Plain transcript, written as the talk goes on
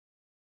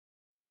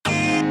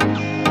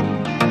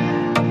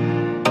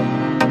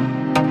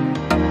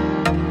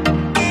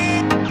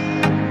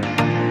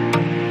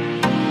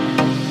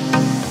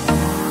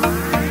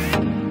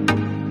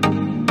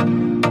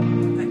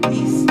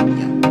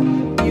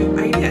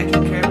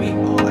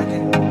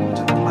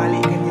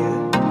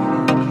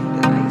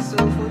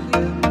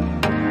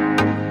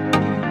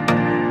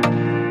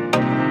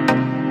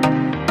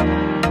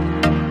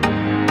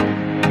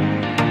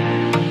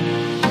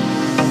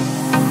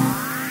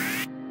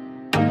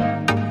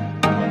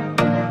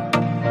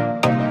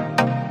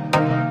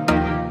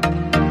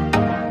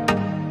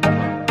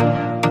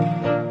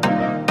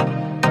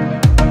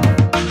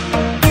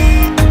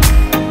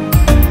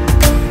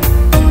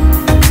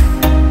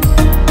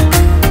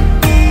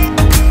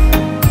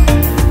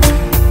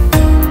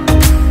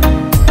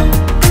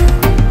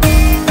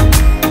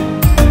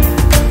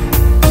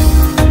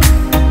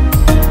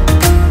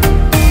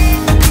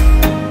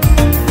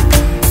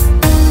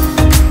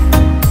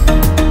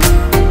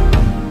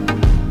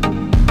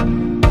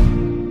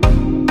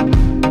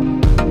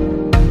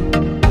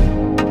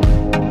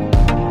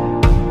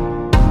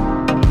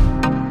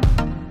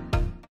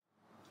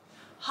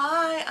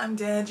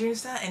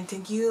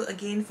thank you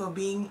again for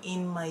being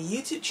in my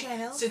YouTube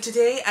channel. So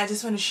today I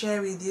just want to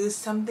share with you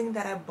something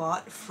that I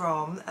bought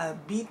from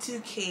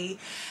B2K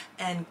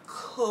and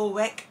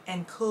Wag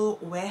Co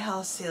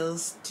Warehouse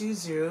sales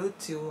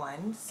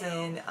 2021.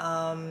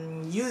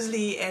 And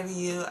usually every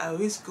year I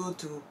always go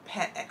to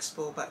Pet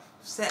Expo, but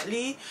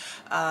sadly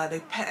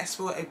the Pet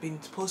Expo have been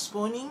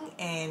postponing,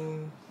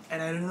 and I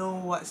don't know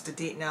what's the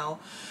date now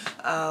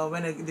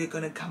when they're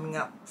gonna coming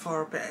up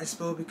for Pet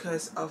Expo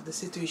because of the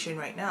situation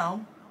right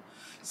now.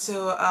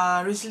 So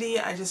recently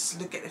I just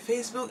looked at the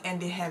Facebook,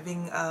 and they're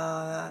having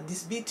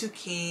this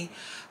B2K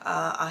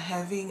are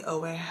having a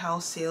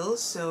warehouse sale.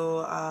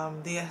 So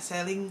they are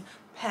selling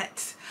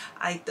pet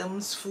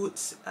items,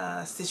 foods,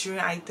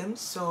 stationery items.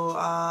 So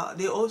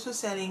they're also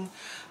selling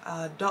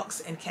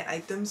dogs and cat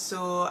items.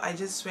 So I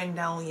just went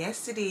down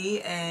yesterday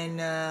and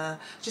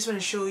just want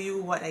to show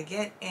you what I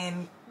get,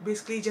 and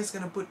basically just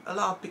gonna put a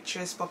lot of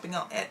pictures popping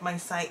out at my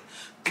site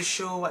to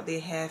show what they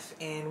have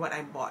and what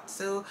I bought.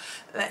 So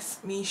let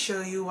me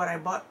show you what I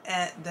bought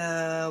at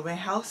the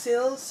warehouse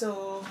sale.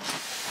 So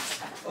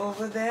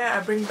over there I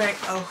bring back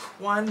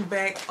one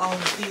bag of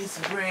this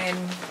brand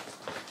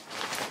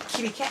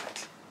kitty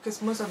cat,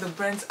 because most of the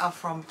brands are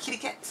from kitty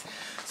cats.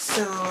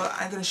 So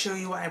I'm gonna show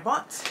you what I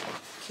bought.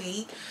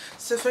 Okay,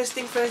 so first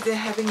thing first, they're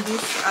having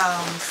these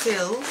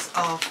sales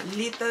of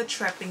litter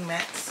trapping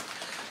mats.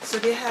 So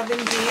they're having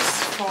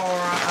these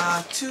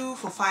for two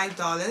for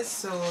 $5.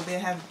 So they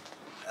have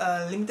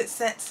limited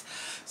sets.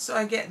 So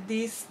I get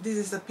this. This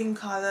is the pink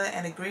color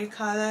and a gray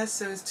color.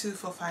 So it's two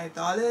for $5.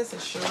 I'll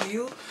show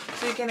you.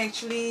 So you can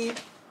actually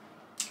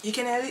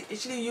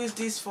use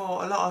this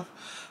for a lot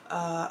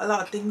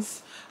of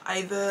things.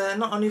 Either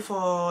not only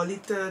for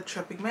litter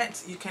trapping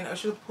mats, you can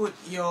also put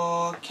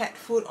your cat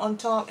food on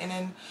top, and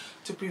then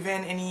to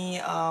prevent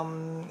any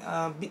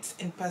bits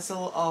and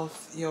parcel of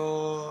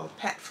your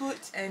pet food.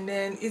 And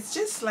then it's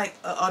just like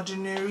an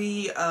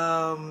ordinary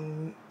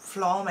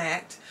floor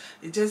mat.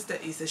 It's just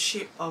that it's the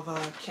shape of a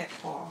cat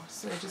paw.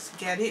 So I just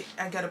get it.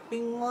 I got a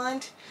pink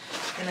one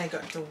and I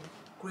got the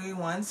grey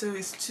one. So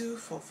it's two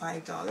for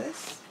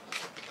 $5.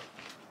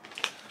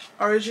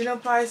 Original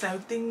price, I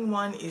think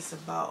one is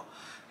about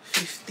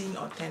 $15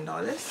 or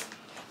 $10.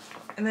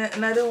 And then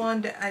another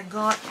one that I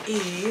got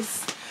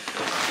is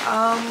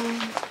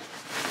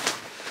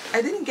I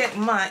didn't get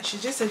much. I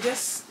just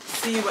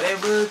see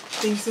whatever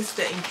things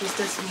that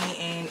interests me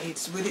and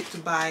it's worth it to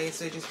buy,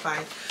 so I just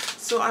buy.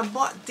 So I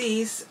bought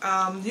these.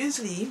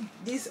 Usually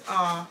these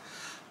are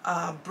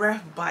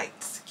breath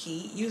bites.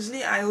 Okay,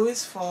 usually I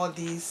always for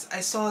these.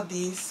 I saw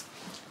these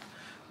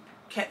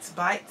cat's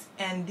bites,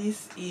 and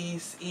this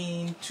is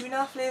in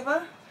tuna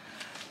flavor.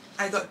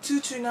 I got two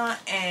tuna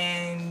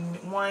and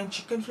one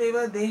chicken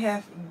flavor. They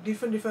have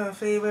different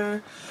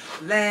flavor,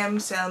 lamb,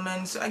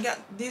 salmon. So I got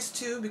these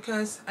two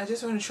because I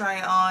just want to try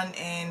it on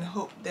and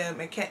hope that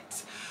my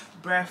cat's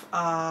breath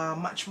are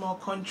much more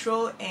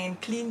controlled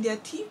and clean their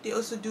teeth. They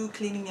also do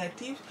cleaning their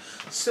teeth.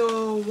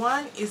 So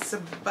one is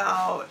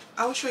about,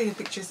 I'll show you the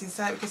pictures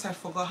inside because I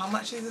forgot how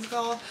much this is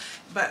called,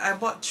 but I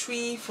bought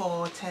three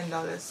for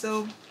 $10.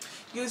 So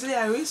usually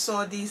I always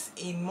saw this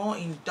more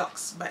in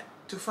dogs, but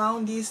to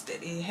found this that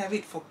they have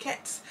it for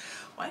cats,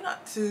 why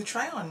not to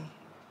try on?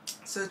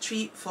 So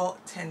three for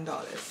 $10.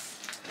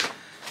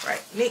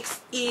 Right,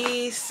 next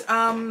is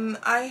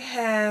I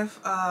have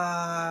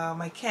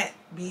my cat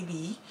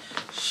BaBy.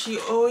 She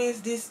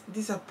always this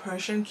a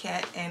Persian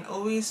cat, and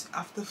always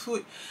after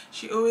food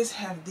she always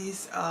have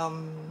this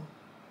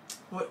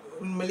what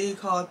in Malay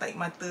called taik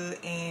mata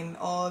and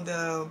all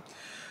the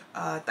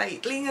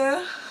taik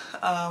telinga.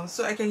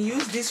 So I can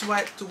use this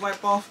wipe to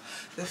wipe off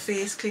the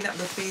face, clean up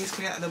the face,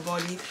 clean up the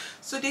body.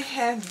 So they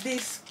have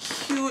this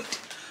cute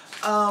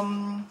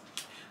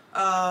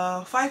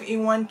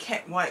 5-in-1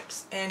 cat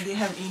wipes, and they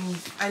have in,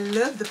 I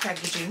love the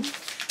packaging.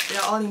 They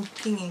are all in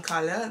pink in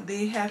color.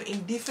 They have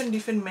in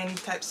different many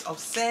types of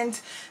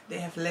scent. They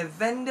have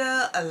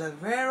lavender, aloe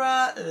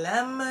vera,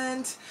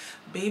 lemon,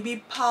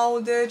 baby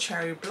powder,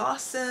 cherry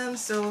blossom.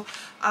 So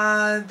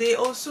they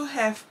also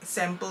have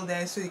sample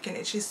there, so you can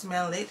actually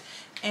smell it.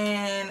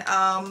 And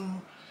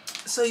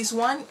so this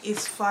one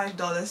is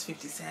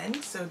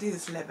 $5.50. So this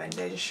is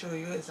lavender. Just show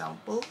you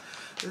example.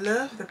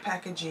 Love the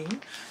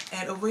packaging.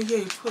 And over here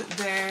you put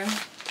there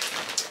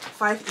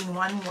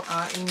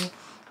 5-in-1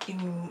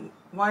 in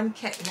one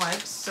cat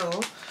wipes.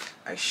 So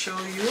I show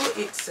you,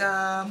 it's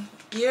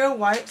ear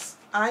wipes,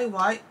 eye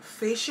wipe,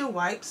 facial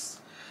wipes,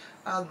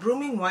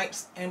 grooming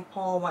wipes, and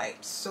paw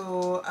wipes.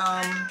 So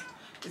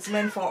it's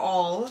meant for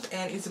all,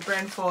 and it's a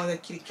brand for the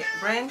kitty cat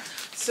brand.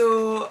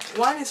 So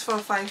one is for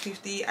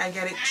 $5.50. I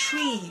get it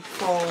three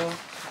for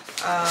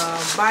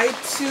buy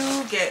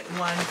two get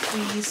one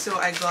free. So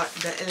I got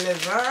the aloe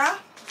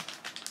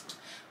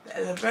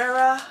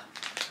vera,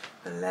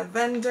 the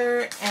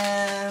lavender,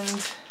 and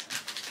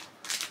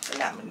the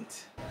lemon.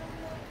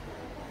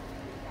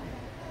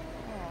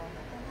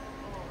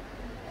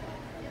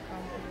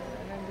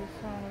 And then this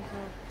one is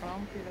a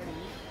comfy.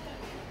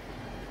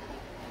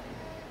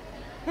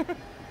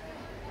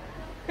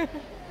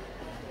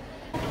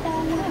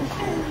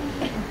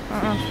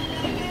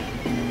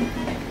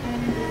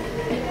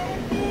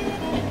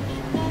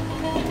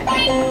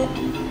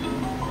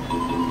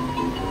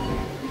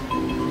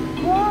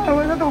 Wah,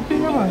 awak tahu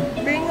pink apa?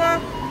 Pink ah.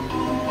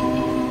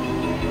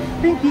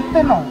 Pink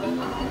kitten tau.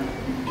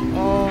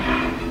 Oh,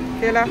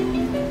 okay lah.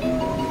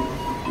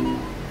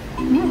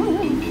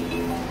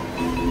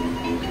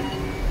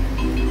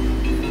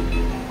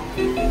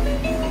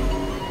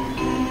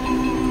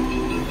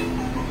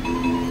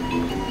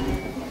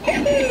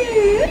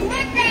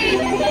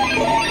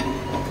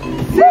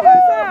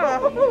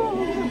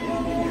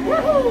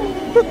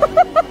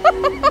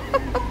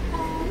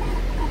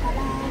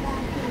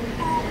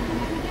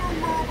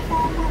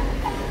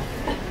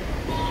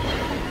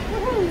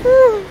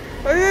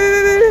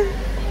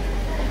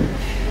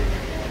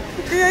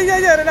 Serius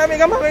ah? Ya, nak ambil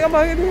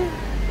gambar gitu.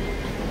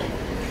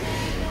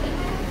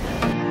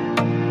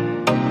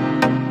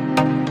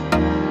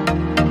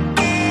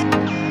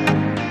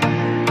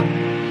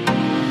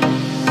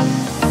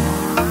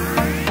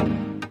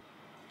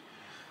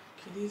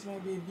 Okay, this is my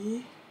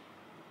baby.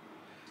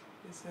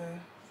 This I'm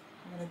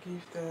gonna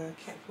give the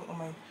cat food on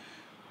my.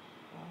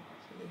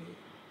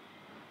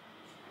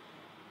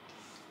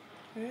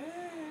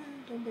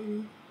 Don't bite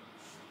me.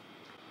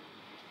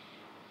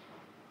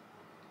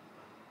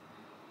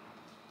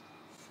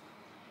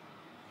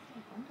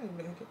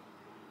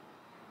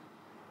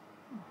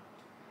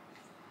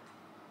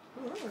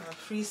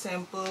 Free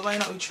sample. Why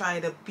not we try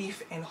the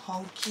beef and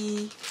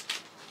honky?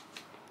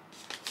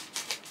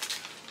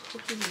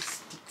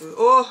 Sticker.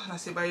 Oh,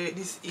 nasib baik.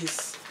 This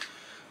is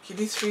okay.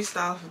 This free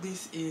stuff.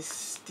 This is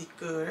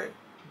sticker, right?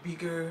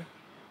 Bigger.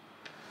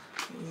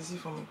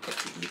 Easy for my cat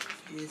to eat.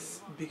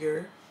 Is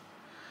bigger.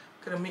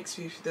 Gonna mix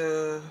with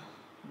the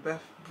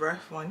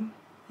breath one,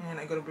 and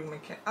I'm gonna bring my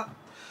cat up.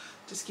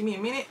 Just give me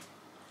a minute.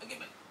 Okay,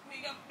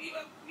 beep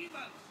up.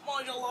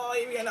 Mashallah,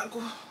 ini anakku.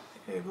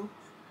 Here you go.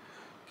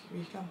 Okay,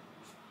 we come.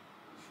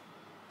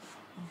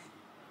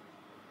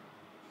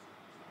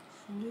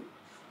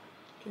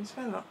 Can you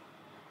smell not?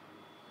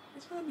 Can you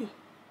smell B?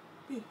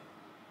 B,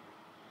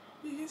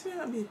 can you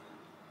smell not B?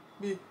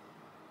 B.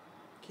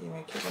 Okay,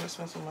 my cat gonna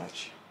smell so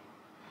much.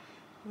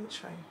 Let's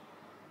try.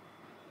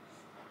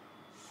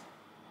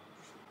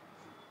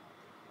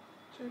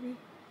 Try B.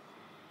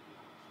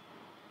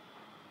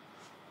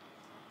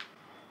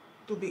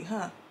 Too big,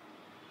 huh?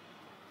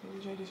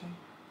 Maybe try this one.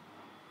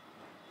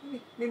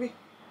 Maybe.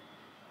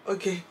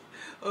 Okay,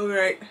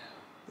 alright.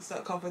 It's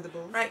not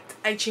comfortable. Right,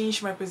 I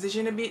changed my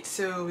position a bit,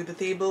 so with the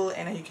table,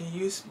 and you can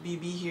use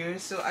BaBy here.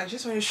 So I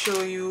just want to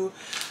show you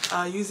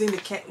using the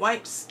cat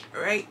wipes.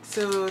 Right,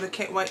 so the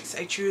cat wipes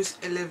I choose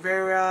aloe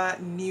vera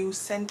new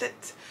scented.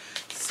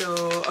 So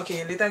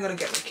okay, later I'm gonna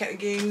get my cat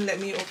again. Let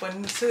me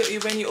open. So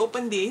when you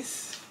open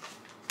this,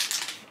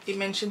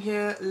 it mentioned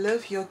here,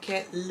 love your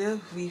cat,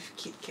 love with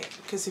Kit Kat,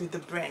 because with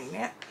the brand,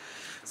 yeah.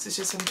 So it's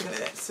just something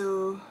like that.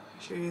 So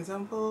show you an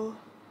example.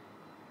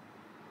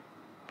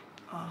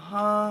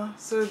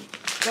 So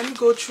let me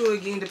go through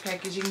again the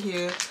packaging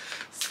here.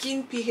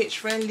 Skin pH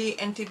friendly,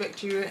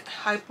 antibacterial,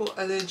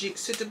 hypoallergic,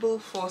 suitable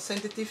for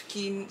sensitive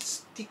skin,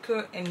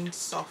 thicker and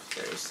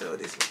softer. So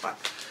this is part.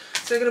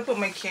 So I'm gonna put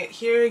my cat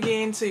here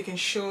again so you can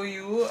show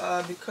you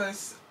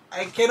because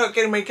I cannot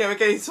carry my cat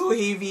is so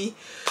heavy.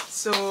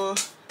 So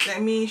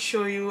let me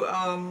show you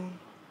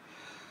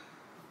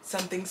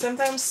something.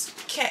 Sometimes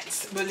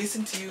cats will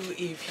listen to you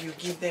if you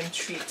give them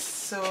treats.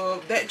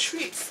 So that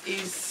treats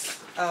is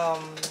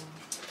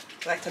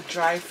like a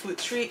dry food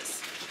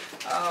treats.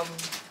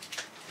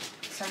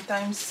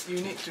 Sometimes you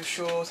need to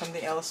show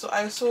something else. So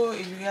I also,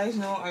 if you guys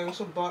know, I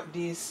also bought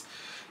this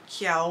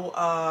Kiao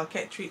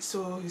cat treat.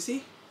 So you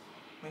see,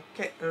 my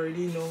cat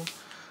already know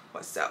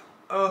what's up.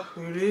 Oh,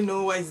 we really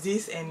know what is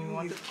this, and we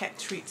want the cat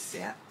treats,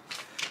 yeah.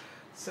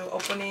 So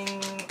opening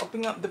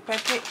up the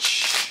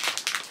package.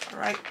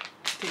 Alright,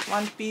 take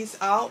one piece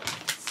out.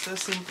 So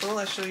simple.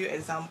 I'll show you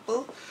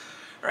example.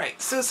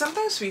 Right, so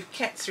sometimes with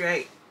cats,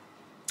 right,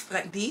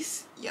 like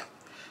this, yeah,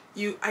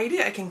 you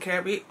either I can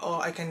grab it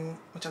or I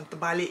can macam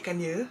terbalikkan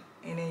dia,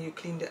 and then you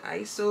clean the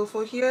eyes. So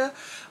for here,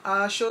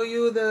 show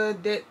you the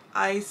dead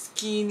eye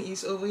skin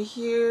is over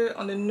here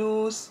on the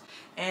nose,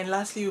 and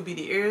lastly will be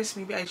the ears.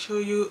 Maybe I show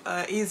you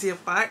easier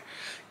part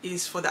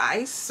is for the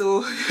eyes.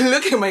 So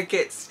look at my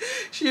cats,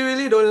 she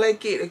really don't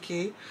like it.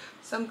 Okay,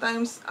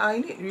 sometimes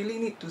I really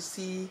need to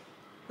see,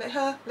 let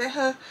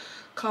her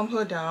calm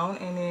her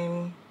down, and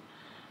then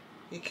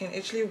you can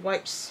actually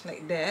wipes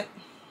like that.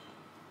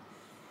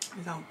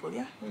 Example,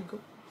 yeah, here you go.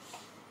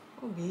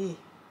 Oh,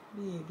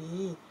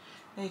 baby.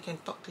 Now you can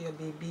talk to your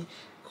baby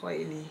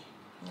quietly.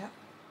 Yeah,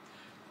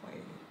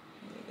 quietly.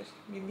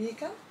 Baby,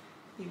 come,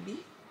 baby.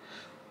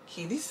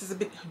 Okay, this is a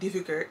bit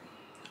difficult.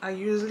 I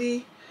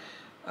usually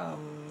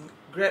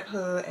grab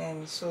her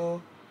and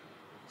so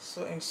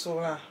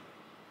lah.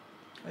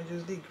 I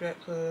usually grab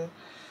her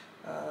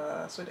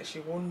so that she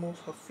won't move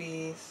her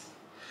face.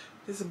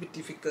 This is a bit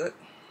difficult.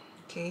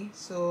 Okay,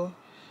 so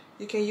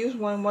you can use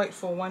one wipe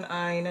for one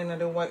eye and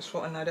another wipes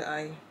for another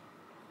eye.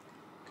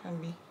 Can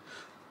be.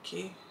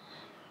 Okay.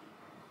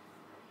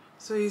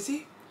 So you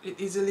see, it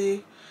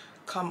easily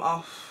come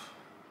off.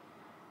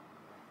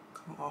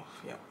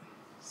 Yeah.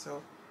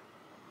 So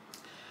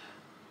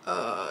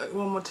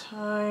one more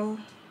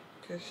time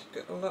because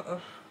got a lot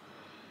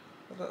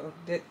of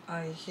dead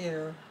eye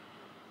here.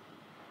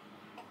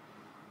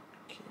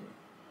 Okay.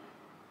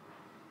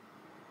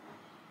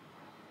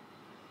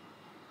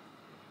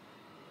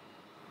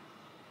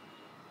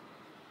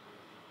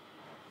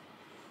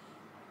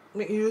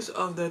 Make use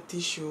of the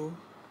tissue.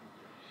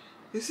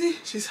 You see,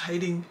 she's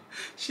hiding.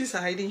 She's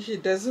hiding. She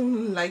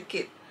doesn't like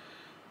it.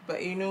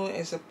 But you know,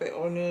 as a pet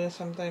owner,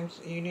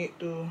 sometimes you need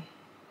to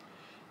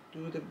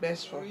do the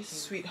best for him.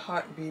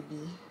 Sweetheart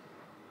baby.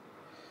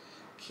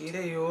 Okay,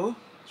 there you go.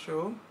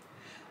 Throw.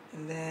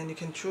 And then you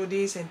can throw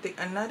this and take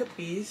another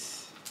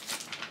piece.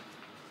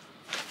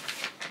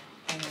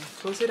 And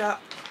close it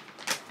up.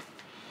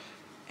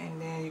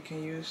 And then you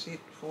can use it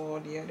for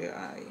the other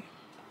eye.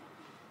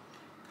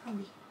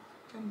 Come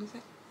this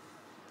side.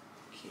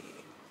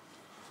 Okay.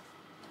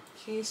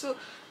 Okay, so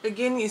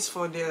again, it's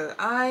for the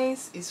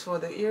eyes, it's for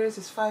the ears,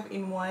 it's 5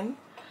 in 1.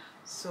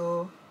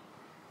 So,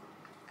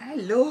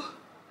 hello,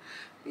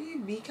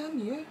 baby, come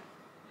here.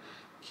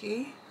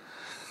 Okay.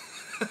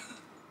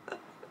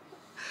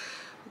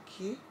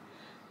 Okay,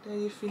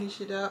 then you finish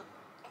it up.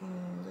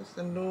 That's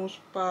the nose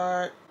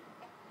part,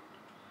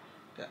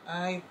 the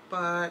eye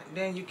part.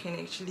 Then you can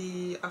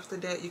actually, after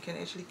that, you can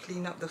actually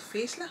clean up the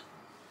face lah.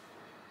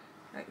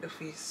 Like the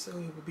face, so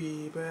it will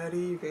be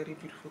very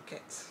beautiful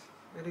cats.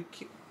 Very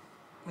cute,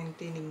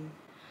 maintaining.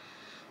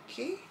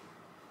 Okay.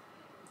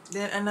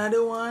 Then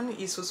another one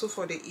is also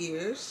for the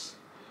ears.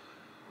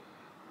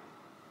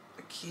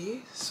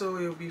 Okay, so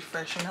it will be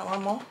freshen up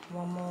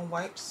one more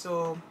wipe.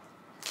 So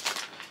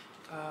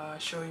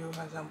show you an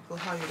example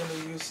how you're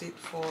going to use it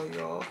for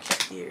your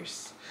cat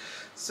ears.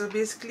 So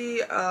basically,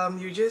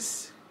 you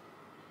just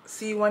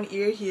see one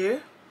ear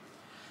here.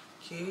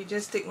 Okay,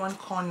 just take one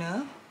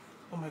corner.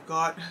 Oh my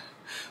god,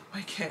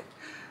 my cat,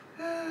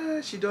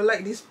 she don't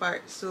like this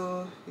part,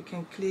 so you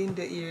can clean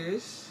the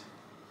ears.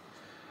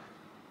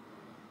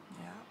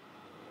 Yeah.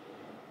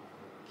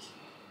 Okay.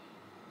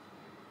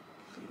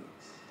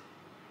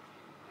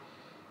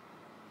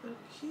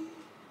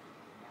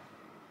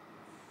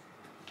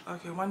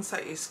 Okay, one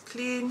side is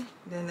clean,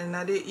 then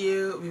another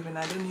ear with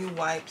another new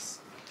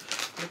wipes.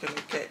 Look at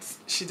my cat,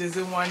 she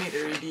doesn't want it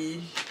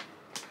already.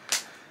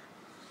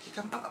 Okay,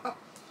 come up.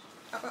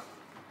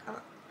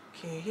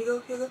 Okay, here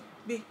you go,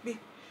 B.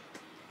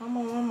 One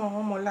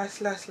more,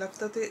 last.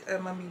 After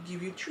that, mommy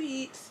give you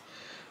treats.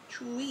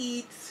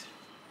 Okay,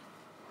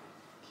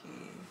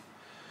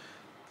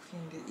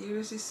 clean the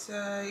ears this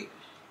side.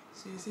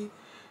 So you see,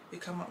 they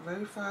come up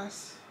very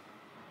fast.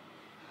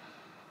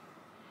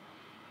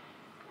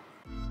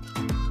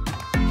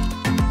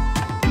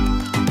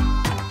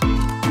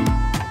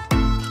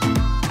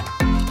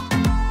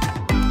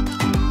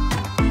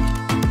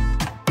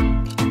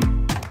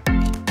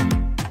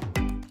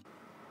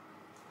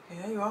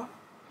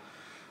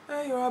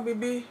 There you are,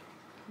 baby.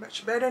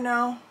 Much better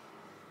now.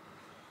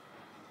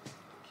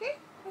 Okay,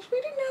 much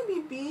better now,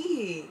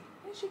 baby.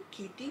 That's a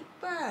cutie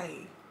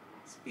pie.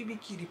 It's baby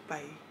cutie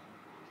pie.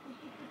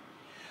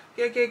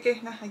 Okay.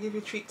 Now I give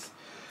you treats.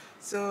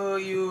 So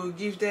you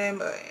give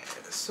them,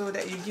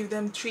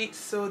 treats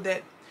so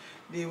that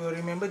they will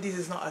remember this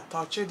is not a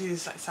torture. This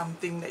is like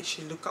something that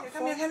she look up for.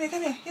 Come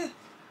here. Here.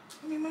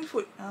 Mommy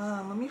food.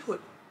 Mommy food.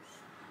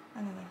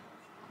 No.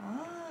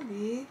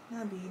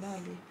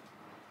 Nabi.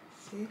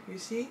 See, you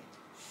see?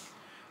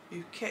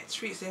 If cat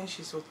treats, then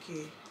she's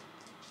okay.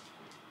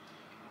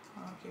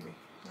 Okay, babe.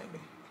 Like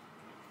that.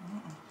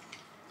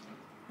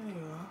 There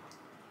you are.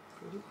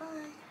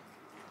 Goodbye.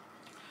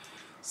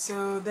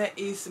 So that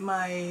is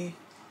my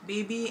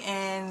baby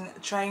and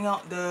trying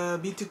out the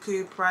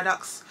B2K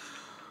products,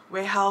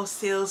 warehouse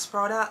sales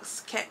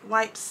products, cat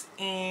wipes,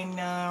 and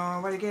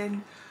what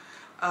again?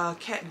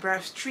 Cat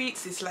breath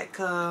treats. It's like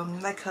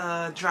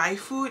a dry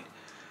food.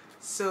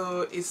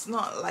 So it's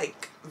not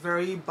like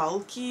very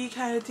bulky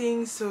kind of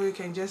thing, so you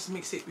can just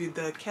mix it with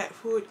the cat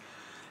food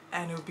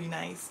and it'll be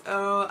nice.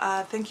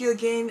 Thank you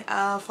again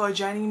for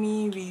joining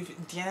me with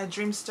Diana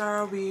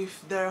Dreamstar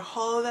with the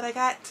haul that I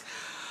got.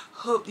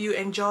 Hope you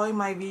enjoy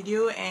my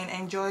video and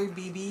enjoy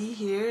BaBy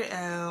here,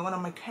 one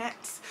of my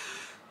cats.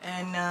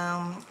 And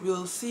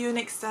we'll see you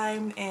next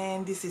time,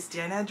 and this is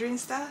Diana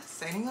Dreamstar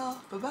signing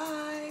off. Bye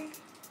bye.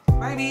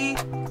 Bye, BaBy.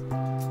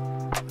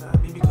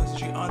 BaBy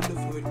concentrate on the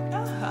food.